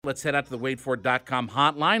Let's head out to the WadeFord.com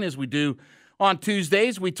hotline as we do on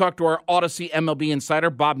Tuesdays. We talk to our Odyssey MLB insider,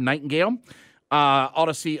 Bob Nightingale.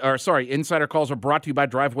 Insider calls are brought to you by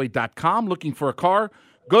Driveway.com. Looking for a car?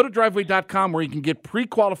 Go to Driveway.com where you can get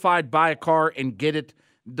pre-qualified, buy a car, and get it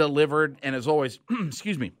delivered. And as always,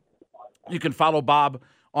 excuse me, you can follow Bob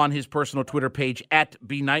on his personal Twitter page at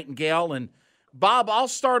 @BNightingale. And Bob, I'll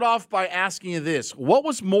start off by asking you this. What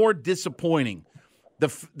was more disappointing?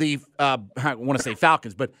 I want to say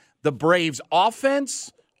Falcons, but the Braves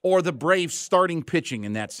offense or the Braves starting pitching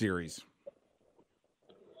in that series?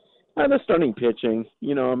 The starting pitching,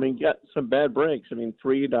 got some bad breaks.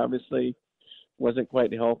 Fried obviously wasn't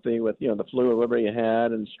quite healthy with, the flu or whatever he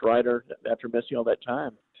had, and Strider, after missing all that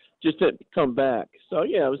time, just didn't come back. So,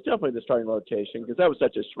 yeah, it was definitely the starting rotation because that was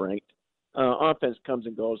such a strength. Offense comes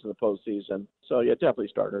and goes in the postseason. So, yeah, definitely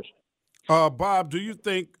starters. Bob, do you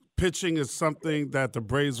think pitching is something that the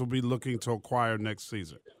Braves will be looking to acquire next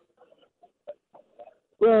season?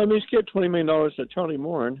 Well, you get $20 million to Charlie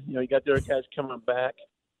Moore. You got their guys coming back.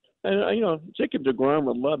 And, Jacob deGrom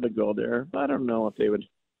would love to go there, but I don't know if they would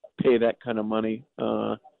pay that kind of money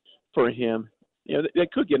for him. They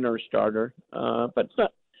could get another starter, but it's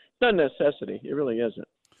not a necessity. It really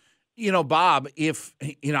isn't. Bob,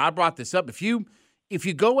 I brought this up. If you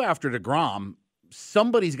go after deGrom,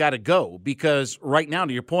 somebody's got to go because right now,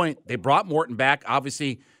 to your point, they brought Morton back.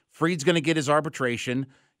 Obviously, Fried's going to get his arbitration.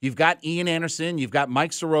 You've got Ian Anderson. You've got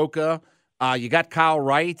Mike Soroka. You got Kyle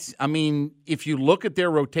Wright. If you look at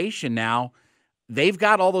their rotation now, they've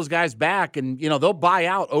got all those guys back, and they'll buy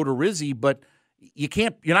out Odorizzi, but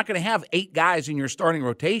you're not going to have 8 guys in your starting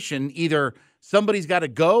rotation. Either somebody's got to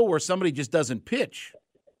go or somebody just doesn't pitch.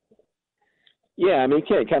 Yeah,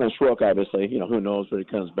 kind of Soroka, obviously. Who knows when he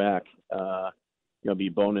comes back. Be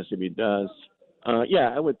a bonus if he does.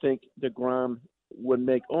 I would think deGrom would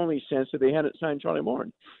make only sense if they hadn't signed Charlie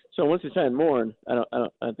Morton. So once they signed Morton, I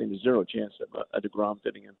think there's zero chance of deGrom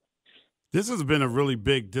fitting in. This has been a really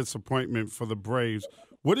big disappointment for the Braves.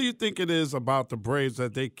 What do you think it is about the Braves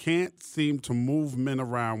that they can't seem to move men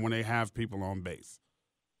around when they have people on base?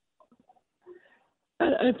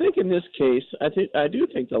 I think in this case, I do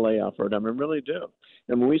think the layoff hurt them. I really do.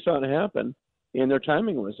 And when we saw it happen, and their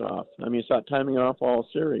timing was off. You saw timing off all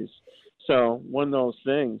series. So one of those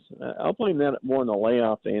things, I'll blame that more on the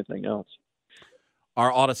layoff than anything else.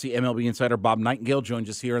 Our Odyssey MLB insider, Bob Nightingale, joins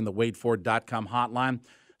us here on the WadeFord.com hotline.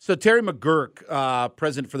 So Terry McGuirk,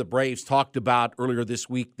 president for the Braves, talked about earlier this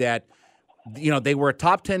week that, they were a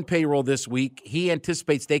top 10 payroll this week. He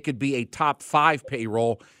anticipates they could be a top 5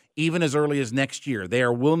 payroll even as early as next year. They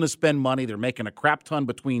are willing to spend money. They're making a crap ton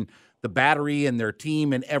between the battery and their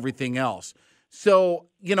team and everything else. So,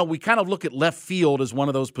 we kind of look at left field as one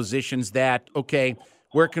of those positions that, okay,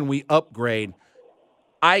 where can we upgrade?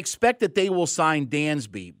 I expect that they will sign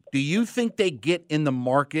Dansby. Do you think they get in the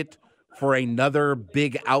market for another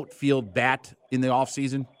big outfield bat in the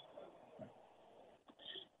offseason?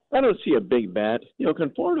 I don't see a big bat.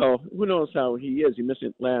 Conforto, who knows how he is. He missed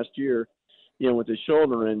it last year, with his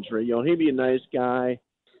shoulder injury. He'd be a nice guy.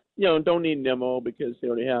 Don't need Nemo because they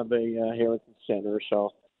already have a Harrington center,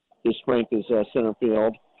 so his strength is center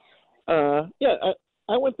field. I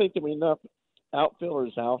would think there be enough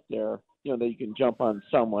outfielders out there, that you can jump on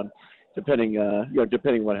someone, depending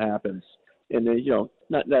what happens. And then,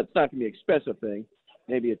 that's not going to be an expensive thing.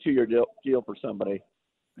 Maybe a 2-year deal for somebody.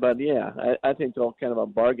 But I think they'll kind of a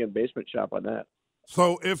bargain basement shop on that.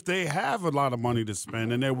 So if they have a lot of money to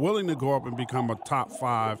spend and they're willing to go up and become a top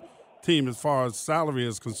 5 team as far as salary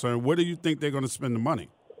is concerned, where do you think they're going to spend the money?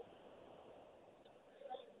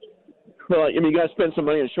 Well, you got to spend some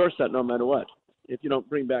money on shortstop no matter what. If you don't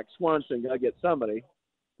bring back Swanson, you got to get somebody,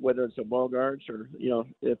 whether it's a Bogarts or,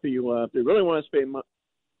 if you really want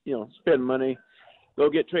to spend money, go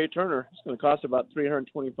get Trey Turner. It's going to cost about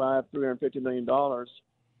 $350 million.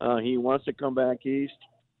 He wants to come back east.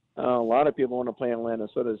 A lot of people want to play in Atlanta,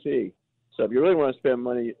 so does he. So if you really want to spend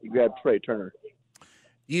money, you grab Trey Turner.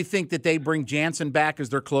 Do you think that they bring Jansen back as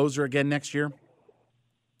their closer again next year?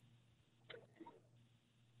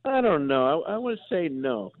 I don't know. I would say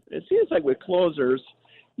no. It seems like with closers,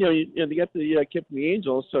 they got the kid from the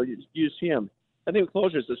Angels, so you use him. I think with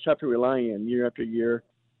closers, it's tough to rely on year after year.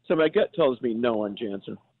 So my gut tells me no on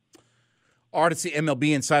Jansen. Odyssey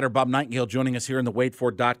MLB insider Bob Nightingale joining us here in the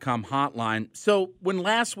WadeFord.com hotline. So when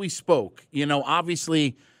last we spoke,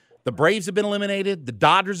 obviously the Braves have been eliminated. The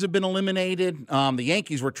Dodgers have been eliminated. The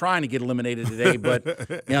Yankees were trying to get eliminated today, but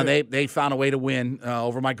they found a way to win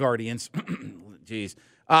over my Guardians. Jeez.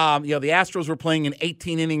 The Astros were playing an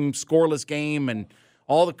 18-inning scoreless game and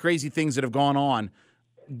all the crazy things that have gone on.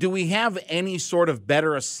 Do we have any sort of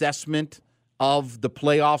better assessment of the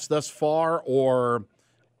playoffs thus far, or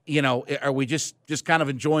are we just kind of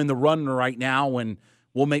enjoying the run right now, and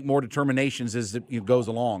we'll make more determinations as it goes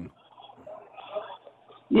along?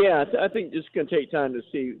 Yeah, I think it's going to take time to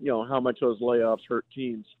see, how much those layoffs hurt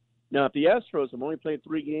teams. Now, if the Astros have only played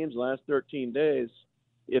 3 games the last 13 days,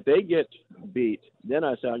 if they get beat, then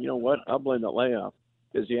I say, you know what, I'll blame the layoff,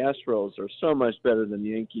 because the Astros are so much better than the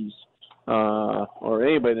Yankees or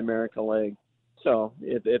anybody in the American League. So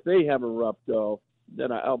if they have a rough go,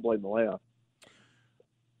 then I'll blame the layoff.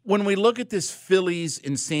 When we look at this Phillies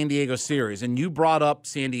and San Diego series, and you brought up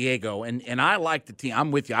San Diego, and I like the team.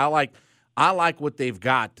 I'm with you. I like what they've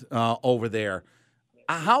got over there.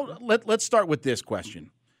 Let's start with this question.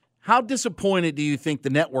 How disappointed do you think the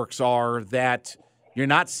networks are that you're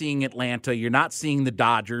not seeing Atlanta, you're not seeing the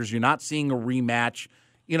Dodgers, you're not seeing a rematch?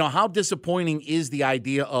 How disappointing is the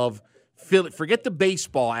idea of forget the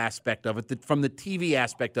baseball aspect of it, from the TV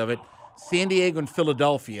aspect of it, San Diego and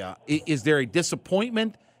Philadelphia? Is there a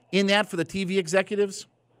disappointment in that for the TV executives?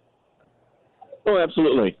 Oh,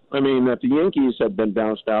 absolutely. I mean, if the Yankees have been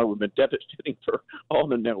bounced out, we've been devastating for all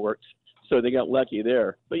the networks, so they got lucky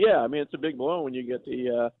there. But yeah, I mean, it's a big blow when you get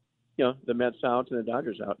the Mets out and the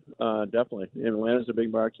Dodgers out. Definitely. And Atlanta's a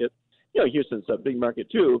big market. Houston's a big market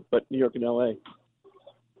too, but New York and L.A.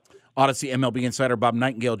 Odyssey MLB insider Bob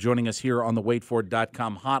Nightingale joining us here on the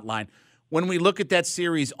WadeFord.com hotline. When we look at that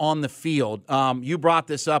series on the field, you brought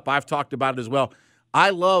this up. I've talked about it as well. I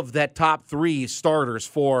love that top 3 starters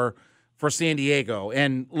for San Diego.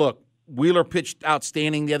 And look, Wheeler pitched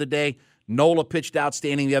outstanding the other day. Nola pitched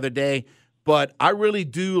outstanding the other day. But I really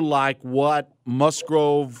do like what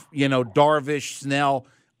Musgrove, Darvish, Snell,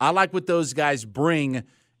 I like what those guys bring.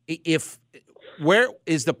 Where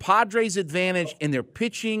is the Padres' advantage in their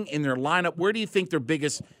pitching, in their lineup? Where do you think their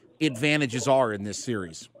biggest advantages are in this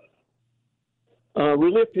series?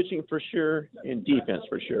 Relief pitching for sure, and defense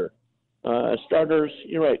for sure. Starters,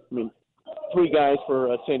 you're right. I mean, 3 guys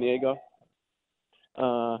for San Diego.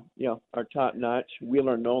 Are top notch.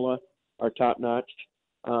 Wheeler and Nola are top notch.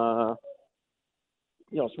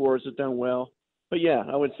 Suarez has done well. But, yeah,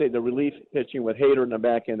 I would say the relief pitching with Hader in the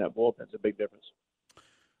back end, that bullpen's a big difference.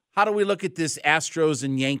 How do we look at this Astros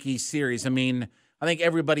and Yankees series? I mean, I think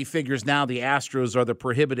everybody figures now the Astros are the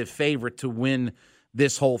prohibitive favorite to win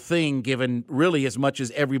this whole thing, given really as much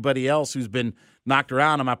as everybody else who's been knocked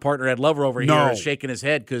around. And my partner Ed Lover over here is shaking his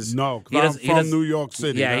head because I'm from New York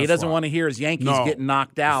City. Yeah, he doesn't want to hear his Yankees getting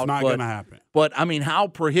knocked out. It's not going to happen. But, I mean, how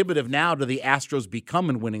prohibitive now do the Astros become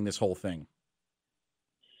in winning this whole thing?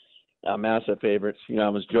 Massive favorites. I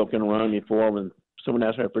was joking around before when someone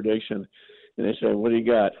asked my prediction, and they said, "What do you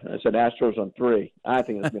got?" I said, "Astros on 3." I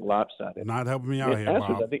think it's been lopsided. Not helping me out here,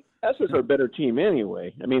 Bob. I think Astros are a better team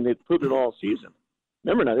anyway. I mean, they proved it all season.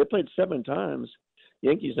 Remember now, they played 7 times.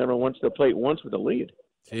 Yankees never went to the plate once with a lead.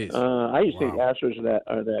 Jeez. I just think Astros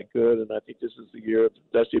are that good, and I think this is the year of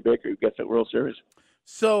Dusty Baker who gets that World Series.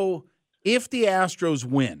 So, if the Astros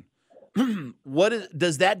win,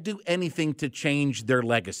 does that do anything to change their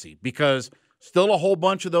legacy? Because still a whole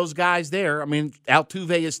bunch of those guys there. I mean,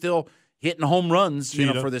 Altuve is still hitting home runs,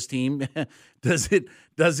 for this team. Does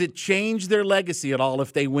it change their legacy at all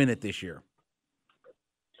if they win it this year?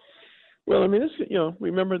 Well, I mean,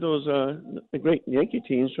 remember those the great Yankee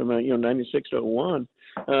teams from 96 to 01.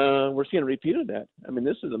 We're seeing a repeat of that. I mean,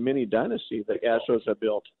 this is a mini dynasty that Astros have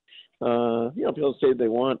built. People say they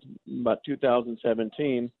want about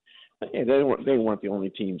 2017. Hey, they weren't the only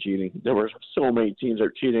team cheating. There were so many teams that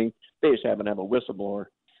are cheating. They just happen to have a whistleblower,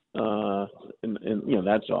 and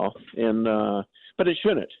that's all. And but it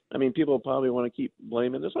shouldn't. I mean, people probably want to keep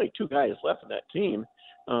blaming. There's like 2 guys left in that team,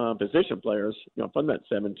 position players, from that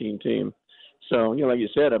 17 team. So like you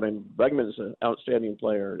said, I mean, Bregman's an outstanding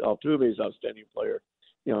player. Altuve's an outstanding player.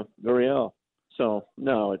 Gurriel. So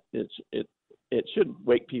no, it should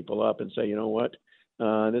wake people up and say, you know what,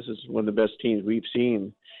 this is one of the best teams we've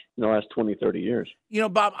seen in the last 20, 30 years.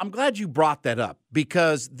 Bob, I'm glad you brought that up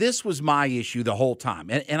because this was my issue the whole time.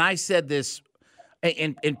 And I said this,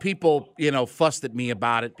 and people, fussed at me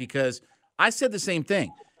about it because I said the same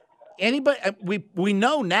thing. We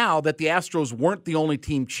know now that the Astros weren't the only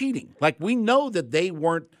team cheating. Like, we know that they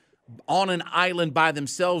weren't on an island by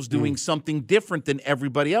themselves doing something different than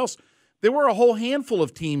everybody else. There were a whole handful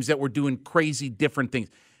of teams that were doing crazy different things.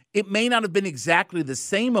 It may not have been exactly the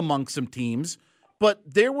same among some teams, but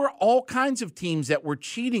there were all kinds of teams that were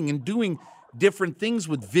cheating and doing different things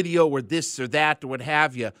with video or this or that or what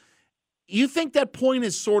have you. You think that point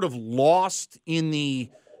is sort of lost in the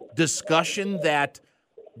discussion that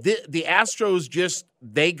the Astros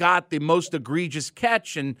they got the most egregious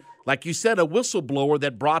catch and, like you said, a whistleblower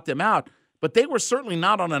that brought them out. but they were certainly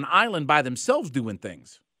not on an island by themselves doing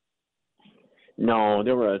things. No,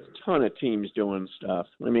 there were a ton of teams doing stuff.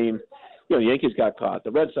 I mean, the Yankees got caught.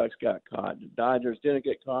 The Red Sox got caught. The Dodgers didn't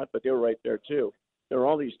get caught, but they were right there too. There were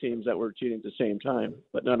all these teams that were cheating at the same time,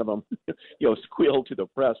 but none of them, squealed to the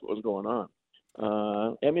press what was going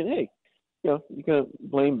on. I mean, hey, you can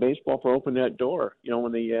blame baseball for opening that door.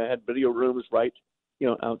 When they had video rooms right,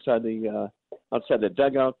 outside the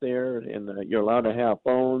dugout there, and you're allowed to have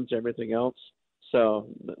phones, everything else. So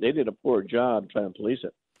they did a poor job trying to police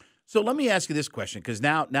it. So let me ask you this question, because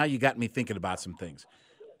now you got me thinking about some things.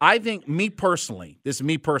 I think, me personally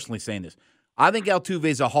saying this, I think Altuve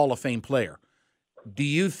is a Hall of Fame player. Do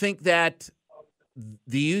you think that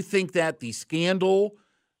the scandal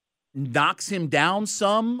knocks him down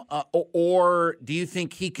some, or do you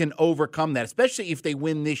think he can overcome that, especially if they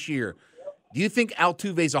win this year? Do you think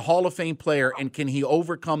Altuve is a Hall of Fame player, and can he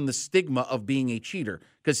overcome the stigma of being a cheater?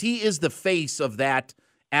 Because he is the face of that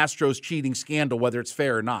Astros cheating scandal, whether it's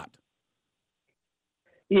fair or not.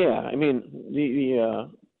 Yeah, I mean, the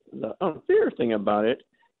unfair thing about it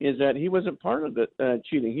is that he wasn't part of the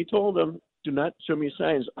cheating. He told them, do not show me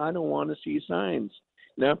signs. I don't want to see signs.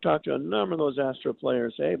 Now, I've talked to a number of those Astro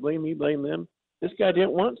players. Hey, blame me, blame them. This guy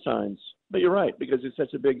didn't want signs. But you're right, because he's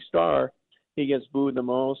such a big star, he gets booed the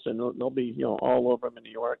most, and they'll be, all over him in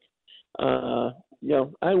New York.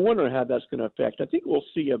 I wonder how that's going to affect. I think we'll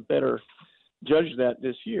see a better judge that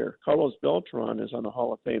this year. Carlos Beltran is on the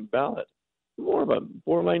Hall of Fame ballot. More of a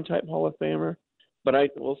borderline type Hall of Famer, but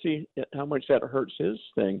we'll see how much that hurts his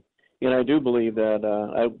thing. And I do believe that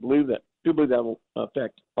that will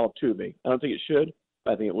affect Altuve. I don't think it should,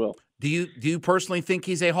 but I think it will. Do you personally think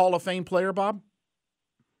he's a Hall of Fame player, Bob?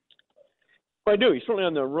 I do. He's certainly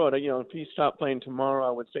on the road. If he stopped playing tomorrow,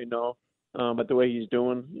 I would say no. But the way he's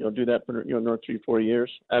doing, do that for another 3-4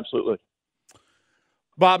 years, absolutely.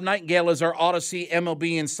 Bob Nightingale is our Odyssey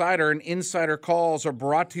MLB Insider, and Insider Calls are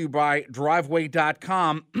brought to you by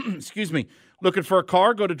Driveway.com. Excuse me. Looking for a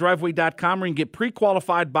car? Go to Driveway.com where you can get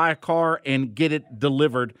pre-qualified, buy a car, and get it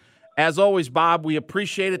delivered. As always, Bob, we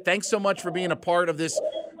appreciate it. Thanks so much for being a part of this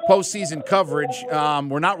postseason coverage.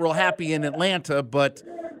 We're not real happy in Atlanta, but,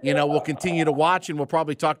 we'll continue to watch, and we'll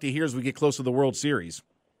probably talk to you here as we get close to the World Series.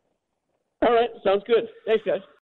 All right. Sounds good. Thanks, guys.